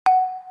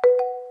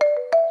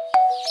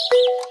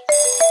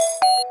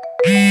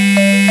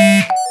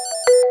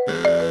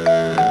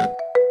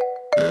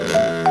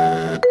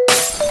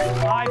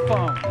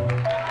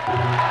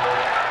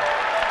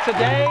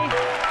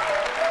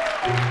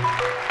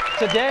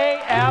Today,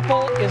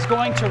 Apple is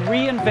going to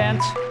reinvent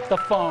the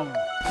phone.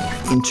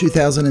 In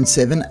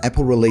 2007,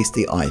 Apple released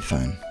the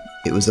iPhone.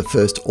 It was the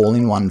first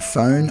all-in-one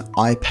phone,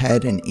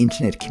 iPad and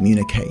internet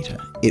communicator.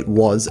 It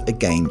was a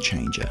game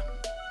changer.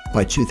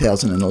 By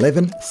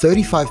 2011,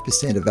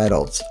 35% of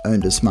adults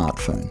owned a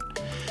smartphone.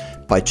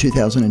 By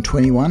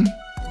 2021,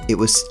 it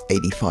was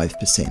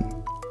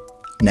 85%.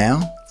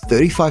 Now,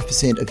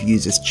 35% of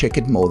users check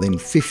it more than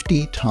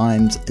 50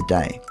 times a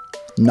day.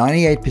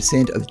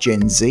 98% of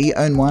Gen Z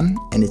own one,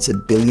 and it's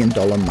 $1 billion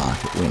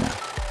market winner.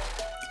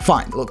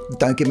 Fine, look,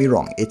 don't get me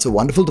wrong, it's a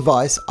wonderful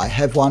device, I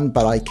have one,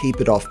 but I keep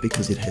it off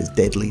because it has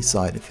deadly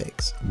side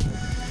effects.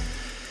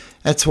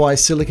 That's why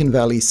Silicon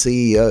Valley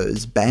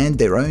CEOs banned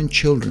their own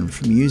children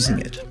from using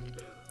it.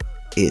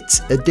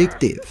 It's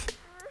addictive.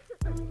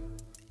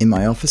 In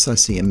my office, I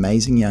see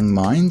amazing young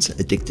minds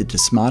addicted to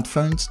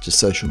smartphones, to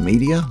social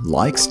media,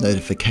 likes,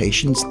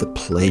 notifications, the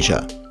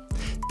pleasure.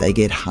 They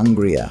get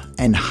hungrier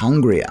and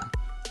hungrier.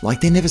 Like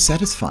they're never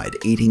satisfied,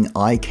 eating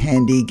eye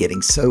candy,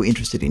 getting so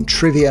interested in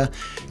trivia,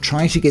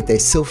 trying to get their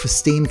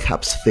self-esteem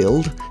cups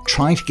filled,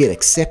 trying to get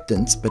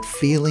acceptance, but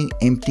feeling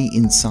empty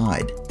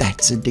inside.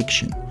 That's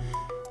addiction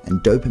and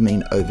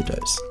dopamine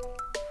overdose.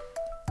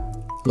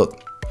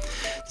 Look,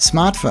 the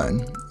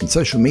smartphone and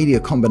social media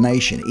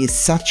combination is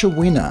such a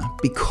winner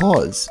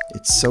because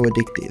it's so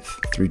addictive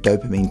through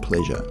dopamine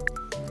pleasure.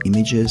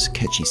 Images,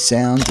 catchy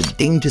sounds, a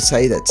ding to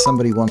say that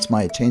somebody wants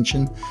my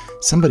attention,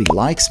 somebody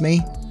likes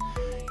me.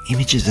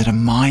 Images that are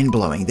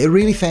mind-blowing. They're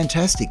really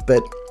fantastic,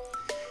 but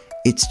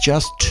it's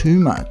just too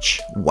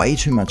much, way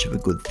too much of a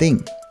good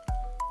thing.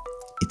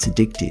 It's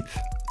addictive,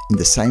 in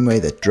the same way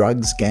that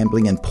drugs,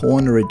 gambling and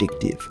porn are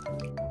addictive.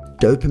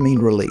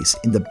 Dopamine release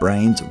in the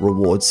brain's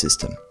reward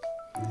system.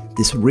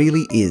 This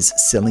really is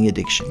selling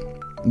addiction.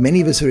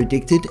 Many of us are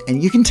addicted,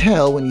 and you can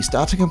tell when you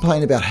start to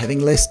complain about having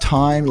less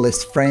time,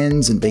 less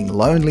friends and being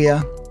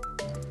lonelier.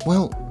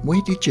 Well,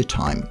 where did your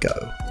time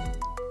go?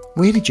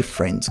 Where did your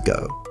friends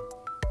go?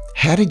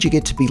 How did you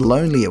get to be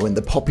lonelier when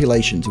the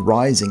population's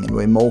rising and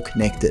we're more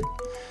connected?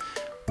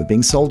 We're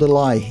being sold a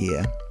lie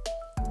here.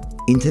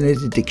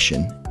 Internet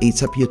addiction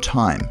eats up your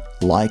time.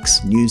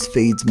 Likes, news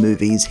feeds,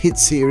 movies, hit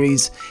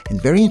series,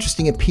 and very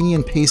interesting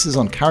opinion pieces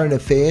on current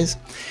affairs.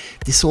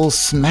 This all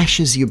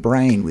smashes your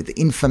brain with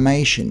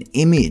information,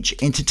 image,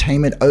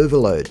 entertainment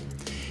overload.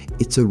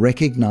 It's a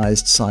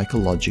recognized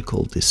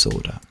psychological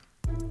disorder.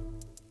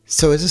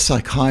 So as a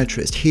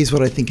psychiatrist, here's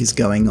what I think is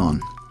going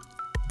on.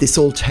 This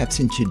all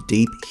taps into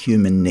deep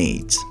human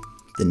needs.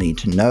 The need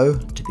to know,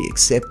 to be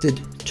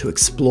accepted, to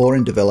explore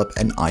and develop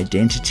an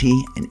identity,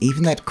 and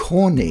even that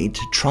core need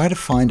to try to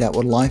find out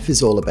what life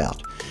is all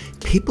about.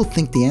 People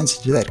think the answer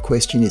to that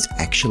question is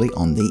actually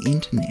on the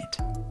internet.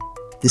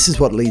 This is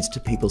what leads to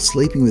people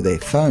sleeping with their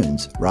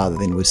phones rather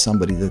than with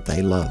somebody that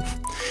they love.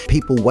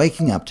 People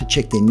waking up to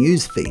check their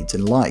news feeds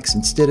and likes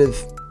instead of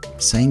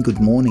saying good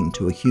morning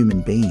to a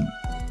human being.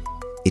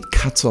 It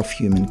cuts off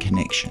human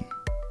connection.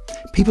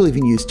 People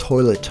even use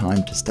toilet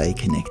time to stay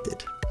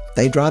connected.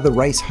 They'd rather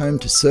race home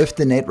to surf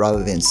the net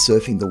rather than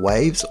surfing the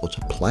waves or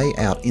to play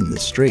out in the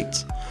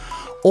streets.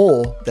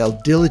 Or they'll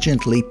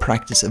diligently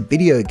practice a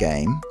video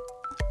game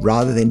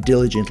rather than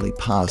diligently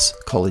pass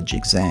college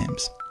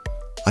exams.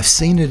 I've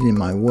seen it in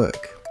my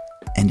work,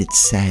 and it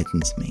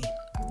saddens me.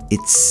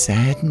 It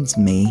saddens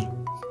me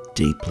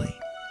deeply.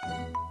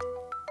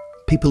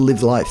 People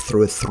live life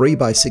through a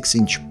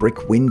 3x6-inch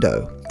brick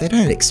window. They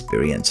don't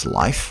experience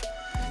life.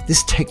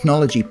 This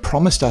technology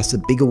promised us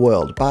a bigger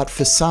world, but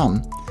for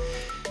some,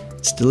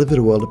 it's delivered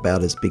a world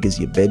about as big as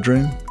your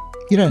bedroom.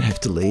 You don't have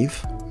to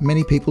leave.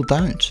 Many people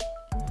don't.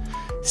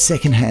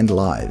 Second-hand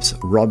lives,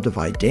 robbed of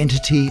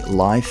identity,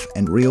 life,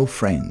 and real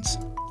friends.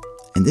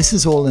 And this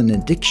is all an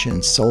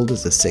addiction sold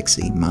as a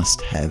sexy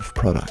must-have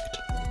product.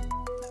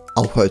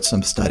 I'll quote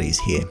some studies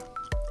here.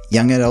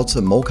 Young adults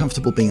are more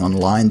comfortable being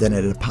online than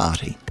at a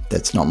party.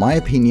 That's not my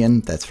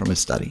opinion, that's from a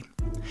study.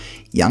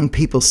 Young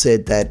people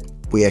said that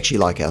we actually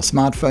like our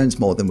smartphones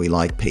more than we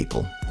like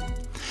people.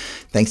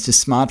 Thanks to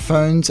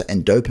smartphones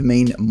and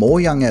dopamine,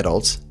 more young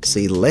adults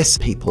see less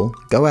people,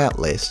 go out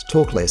less,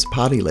 talk less,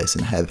 party less,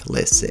 and have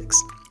less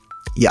sex.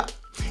 Yeah,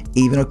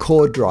 even a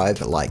core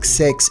drive like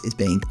sex is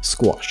being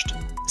squashed.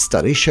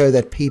 Studies show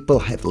that people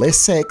have less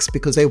sex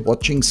because they're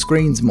watching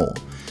screens more.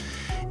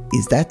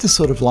 Is that the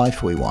sort of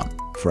life we want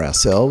for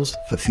ourselves,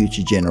 for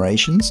future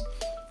generations?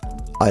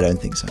 I don't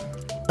think so.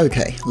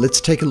 Okay, let's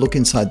take a look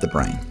inside the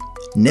brain.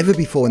 Never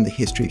before in the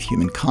history of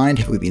humankind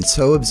have we been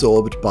so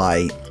absorbed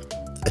by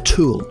a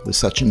tool with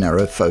such a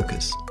narrow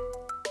focus.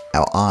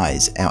 Our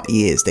eyes, our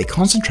ears, they're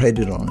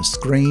concentrated on a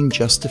screen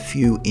just a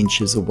few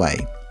inches away.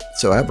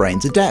 So our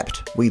brains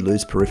adapt. We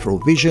lose peripheral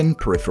vision,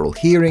 peripheral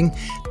hearing.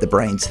 The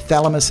brain's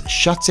thalamus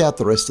shuts out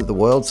the rest of the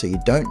world so you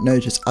don't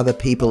notice other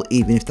people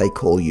even if they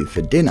call you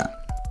for dinner.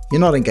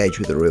 You're not engaged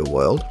with the real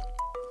world.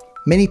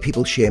 Many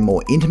people share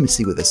more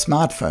intimacy with a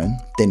smartphone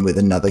than with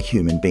another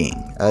human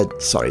being.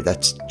 Sorry,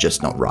 that's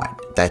just not right.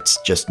 That's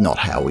just not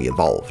how we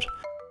evolved.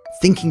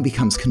 Thinking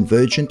becomes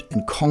convergent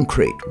and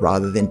concrete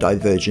rather than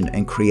divergent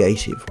and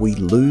creative. We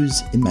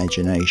lose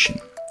imagination,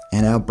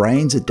 and our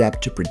brains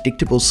adapt to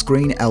predictable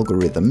screen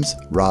algorithms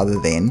rather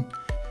than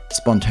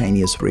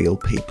spontaneous real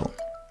people.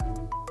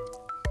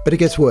 But it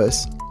gets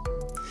worse.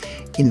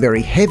 In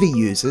very heavy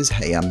users,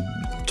 hey, I'm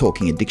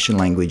talking addiction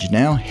language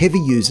now, heavy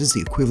users,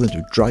 the equivalent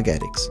of drug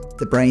addicts,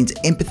 the brain's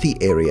empathy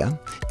area,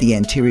 the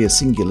anterior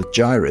cingulate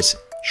gyrus,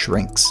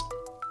 shrinks.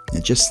 Now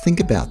just think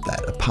about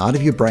that. A part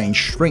of your brain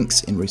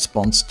shrinks in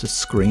response to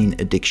screen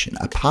addiction.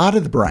 A part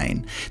of the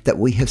brain that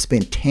we have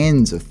spent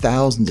tens of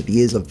thousands of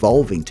years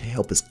evolving to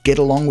help us get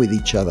along with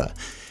each other.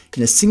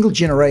 In a single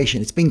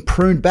generation, it's being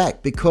pruned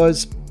back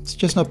because it's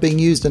just not being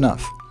used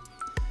enough.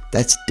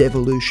 That's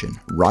devolution,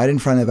 right in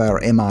front of our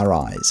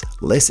MRIs.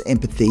 Less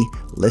empathy,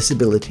 less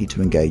ability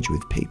to engage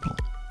with people.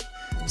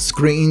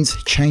 Screens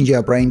change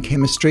our brain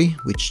chemistry,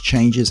 which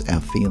changes our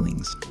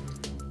feelings.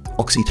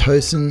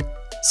 Oxytocin,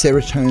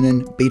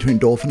 serotonin,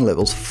 beta-endorphin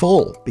levels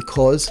fall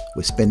because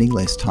we're spending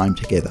less time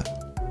together.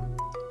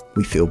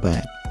 We feel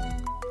bad.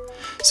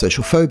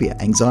 Social phobia,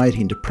 anxiety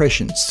and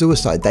depression,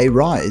 suicide, they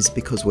rise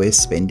because we're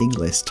spending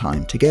less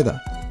time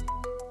together.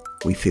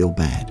 We feel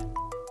bad.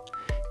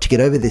 To get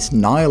over this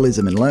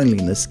nihilism and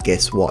loneliness,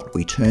 guess what?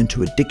 We turn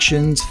to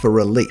addictions for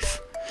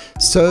relief.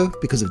 So,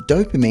 because of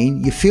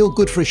dopamine, you feel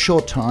good for a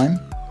short time,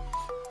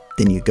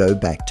 then you go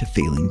back to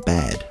feeling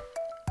bad.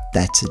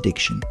 That's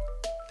addiction.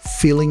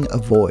 Filling a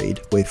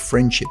void where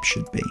friendship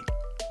should be.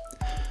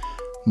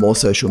 More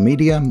social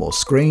media, more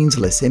screens,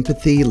 less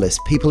empathy, less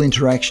people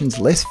interactions,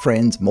 less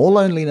friends, more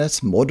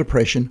loneliness, more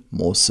depression,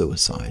 more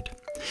suicide.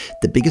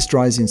 The biggest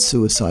rise in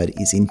suicide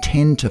is in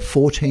 10 to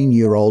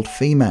 14-year-old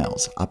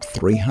females, up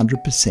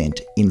 300%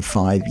 in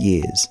 5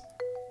 years.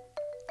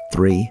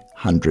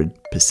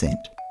 300%.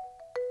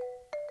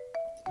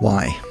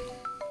 Why?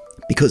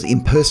 Because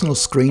impersonal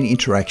screen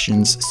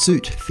interactions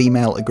suit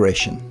female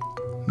aggression.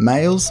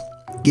 Males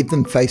give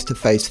them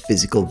face-to-face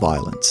physical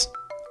violence.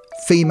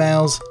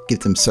 Females give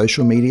them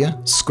social media,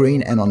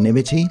 screen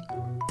anonymity.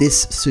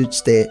 This suits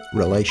their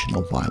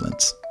relational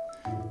violence.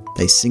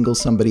 They single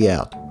somebody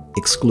out,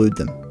 exclude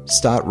them,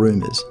 start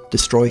rumours,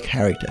 destroy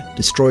character,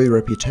 destroy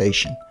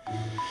reputation.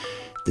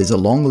 There's a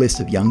long list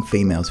of young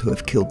females who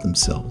have killed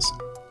themselves.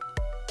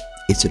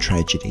 It's a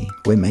tragedy.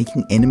 We're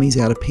making enemies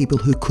out of people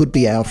who could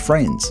be our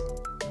friends.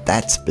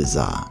 That's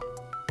bizarre.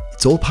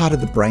 It's all part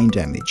of the brain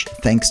damage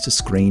thanks to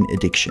screen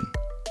addiction.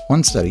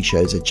 One study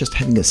shows that just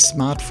having a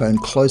smartphone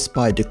close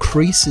by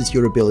decreases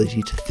your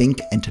ability to think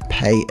and to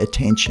pay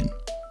attention.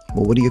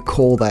 Well, what do you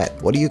call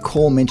that? What do you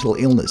call mental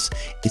illness?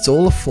 It's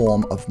all a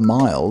form of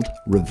mild,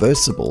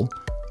 reversible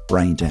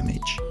brain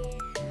damage.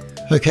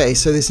 Okay,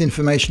 so this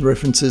information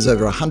references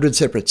over 100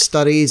 separate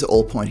studies,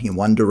 all pointing in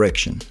one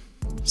direction.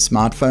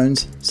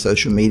 Smartphones,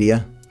 social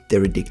media,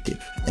 they're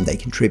addictive and they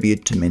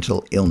contribute to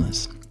mental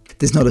illness.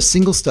 There's not a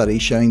single study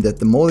showing that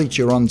the more that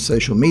you're on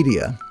social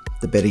media,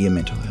 the better your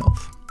mental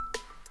health.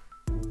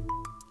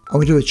 I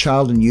went to a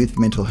child and youth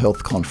mental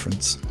health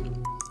conference.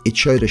 It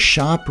showed a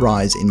sharp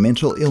rise in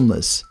mental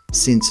illness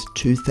since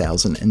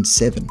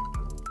 2007.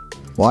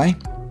 Why?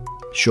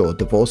 Sure,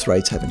 divorce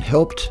rates haven't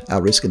helped,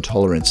 our risk and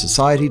tolerance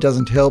society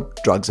doesn't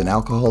help, drugs and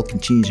alcohol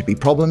continue to be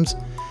problems,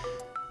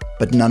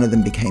 but none of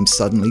them became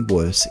suddenly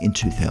worse in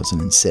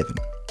 2007.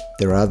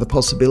 There are other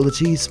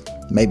possibilities.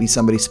 Maybe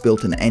somebody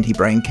spilt an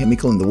anti-brain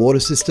chemical in the water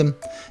system,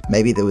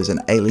 maybe there was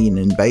an alien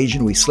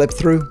invasion we slept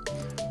through,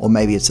 or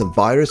maybe it's a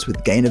virus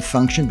with gain of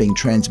function being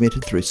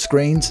transmitted through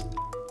screens.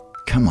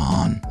 Come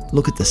on,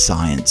 look at the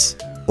science.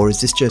 Or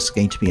is this just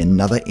going to be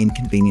another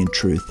inconvenient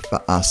truth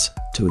for us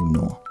to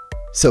ignore?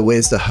 So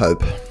where's the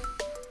hope?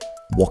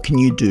 What can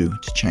you do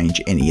to change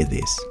any of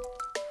this?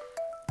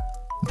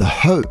 The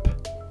hope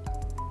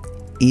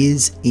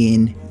is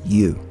in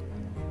you.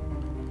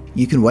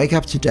 You can wake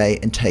up today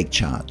and take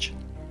charge.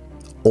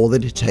 All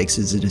that it takes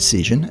is a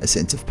decision, a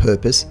sense of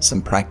purpose,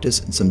 some practice,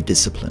 and some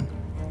discipline.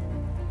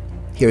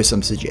 Here are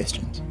some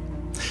suggestions.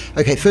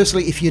 Okay,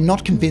 firstly, if you're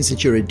not convinced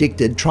that you're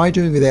addicted, try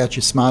doing without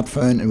your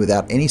smartphone and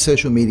without any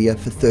social media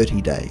for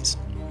 30 days.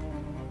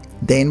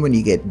 Then when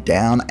you get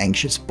down,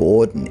 anxious,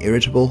 bored, and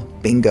irritable,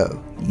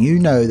 bingo, you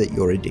know that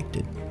you're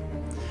addicted.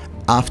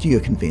 After you're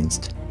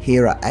convinced,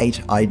 here are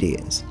 8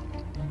 ideas.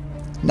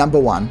 Number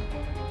 1,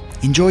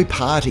 enjoy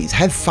parties,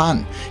 have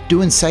fun,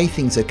 do and say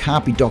things that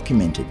can't be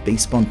documented, be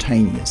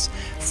spontaneous.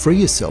 Free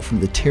yourself from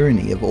the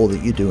tyranny of all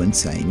that you do and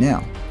say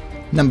now.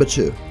 Number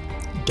 2,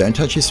 don't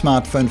touch your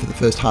smartphone for the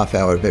first half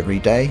hour of every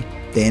day,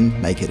 then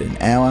make it an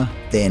hour,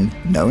 then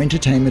no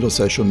entertainment or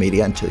social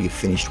media until you've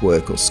finished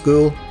work or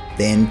school,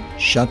 then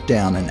shut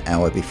down an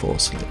hour before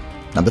sleep.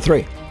 Number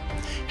 3,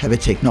 have a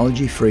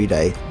technology-free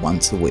day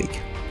once a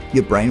week.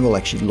 Your brain will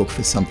actually look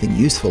for something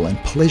useful and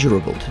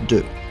pleasurable to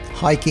do.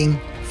 Hiking,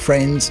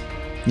 friends,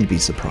 you'd be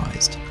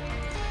surprised.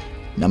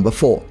 Number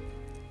 4,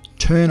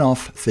 turn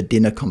off for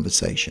dinner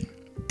conversation.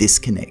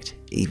 Disconnect.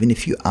 Even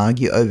if you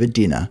argue over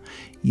dinner,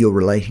 you're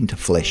relating to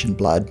flesh and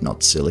blood,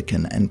 not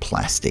silicon and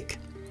plastic.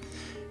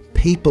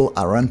 People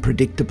are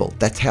unpredictable.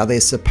 That's how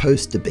they're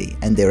supposed to be,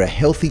 and they're a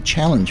healthy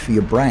challenge for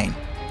your brain.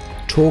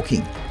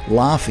 Talking,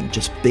 Laughing,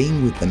 just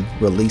being with them,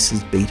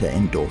 releases beta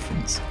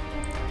endorphins.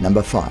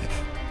 Number 5,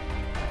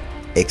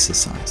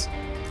 exercise.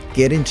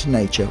 Get into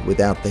nature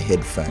without the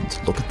headphones.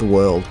 Look at the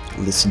world,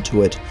 listen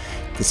to it.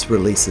 This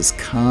releases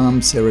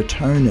calm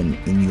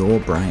serotonin in your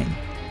brain.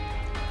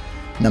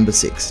 Number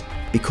 6,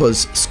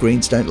 because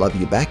screens don't love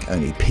you back,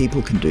 only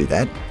people can do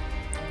that.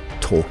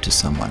 Talk to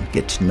someone,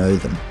 get to know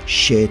them,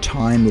 share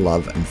time,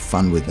 love and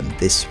fun with them.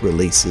 This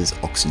releases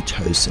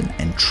oxytocin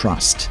and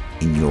trust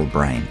in your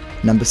brain.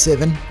 Number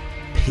 7,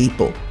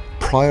 people.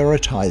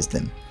 Prioritize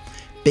them.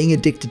 Being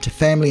addicted to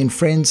family and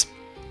friends,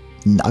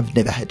 I've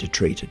never had to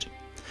treat it.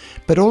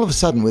 But all of a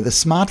sudden, with a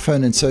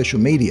smartphone and social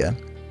media,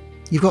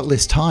 you've got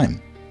less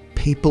time.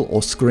 People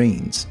or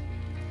screens.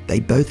 They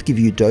both give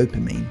you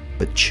dopamine,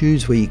 but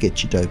choose where you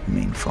get your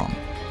dopamine from.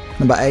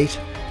 Number 8,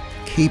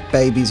 keep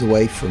babies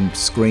away from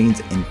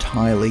screens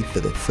entirely for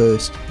the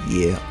first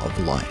year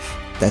of life.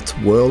 That's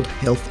World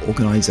Health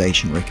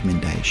Organization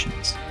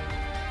recommendations.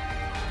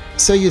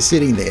 So you're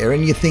sitting there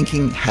and you're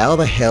thinking, how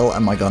the hell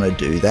am I going to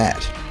do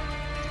that?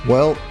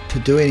 Well, to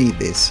do any of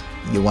this,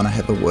 you want to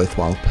have a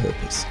worthwhile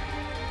purpose.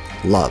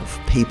 Love,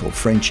 people,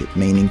 friendship,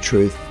 meaning,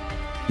 truth,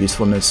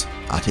 usefulness,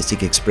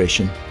 artistic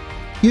expression.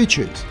 You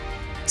choose.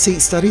 See,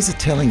 studies are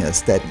telling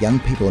us that young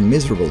people are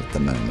miserable at the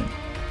moment.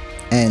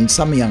 And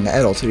some young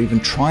adults are even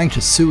trying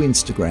to sue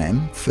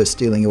Instagram for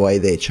stealing away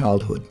their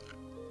childhood.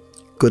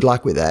 Good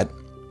luck with that.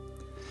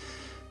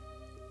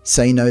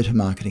 Say no to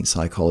marketing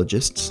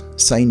psychologists.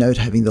 Say no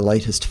to having the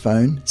latest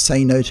phone.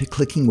 Say no to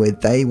clicking where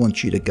they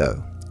want you to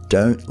go.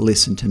 Don't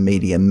listen to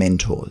media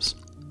mentors.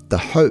 The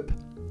hope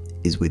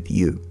is with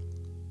you.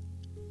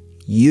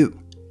 You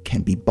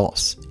can be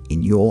boss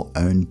in your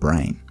own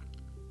brain.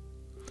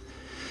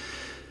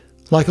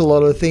 Like a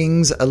lot of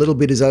things, a little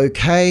bit is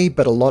okay,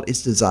 but a lot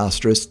is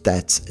disastrous.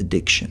 That's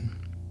addiction.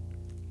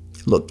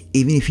 Look,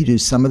 even if you do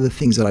some of the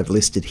things that I've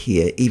listed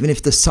here, even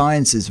if the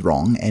science is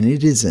wrong, and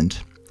it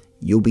isn't,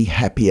 you'll be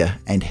happier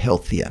and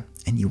healthier,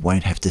 and you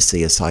won't have to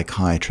see a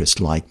psychiatrist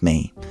like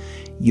me.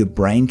 Your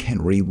brain can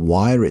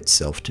rewire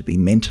itself to be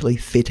mentally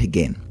fit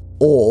again,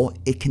 or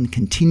it can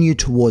continue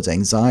towards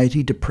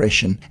anxiety,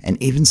 depression,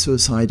 and even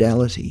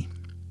suicidality.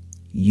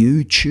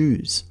 You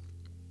choose.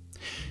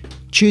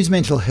 Choose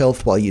mental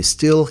health while you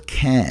still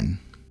can.